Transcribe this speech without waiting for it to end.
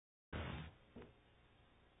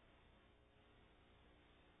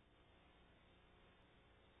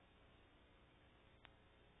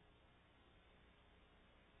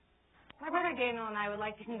My brother Daniel and I would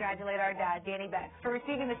like to congratulate our dad, Danny Beck, for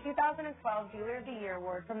receiving the 2012 Dealer of the Year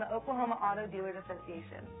Award from the Oklahoma Auto Dealers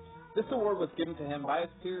Association. This award was given to him by his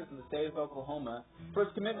peers in the state of Oklahoma for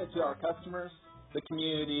his commitment to our customers, the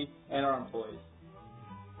community, and our employees.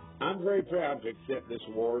 I'm very proud to accept this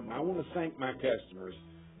award, and I want to thank my customers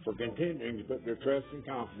for continuing to put their trust and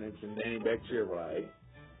confidence in Danny Beck Chevrolet.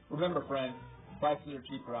 Remember, friends, prices are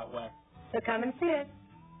cheaper out west. So come and see us.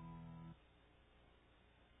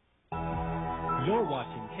 You're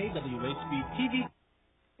watching KWHB TV.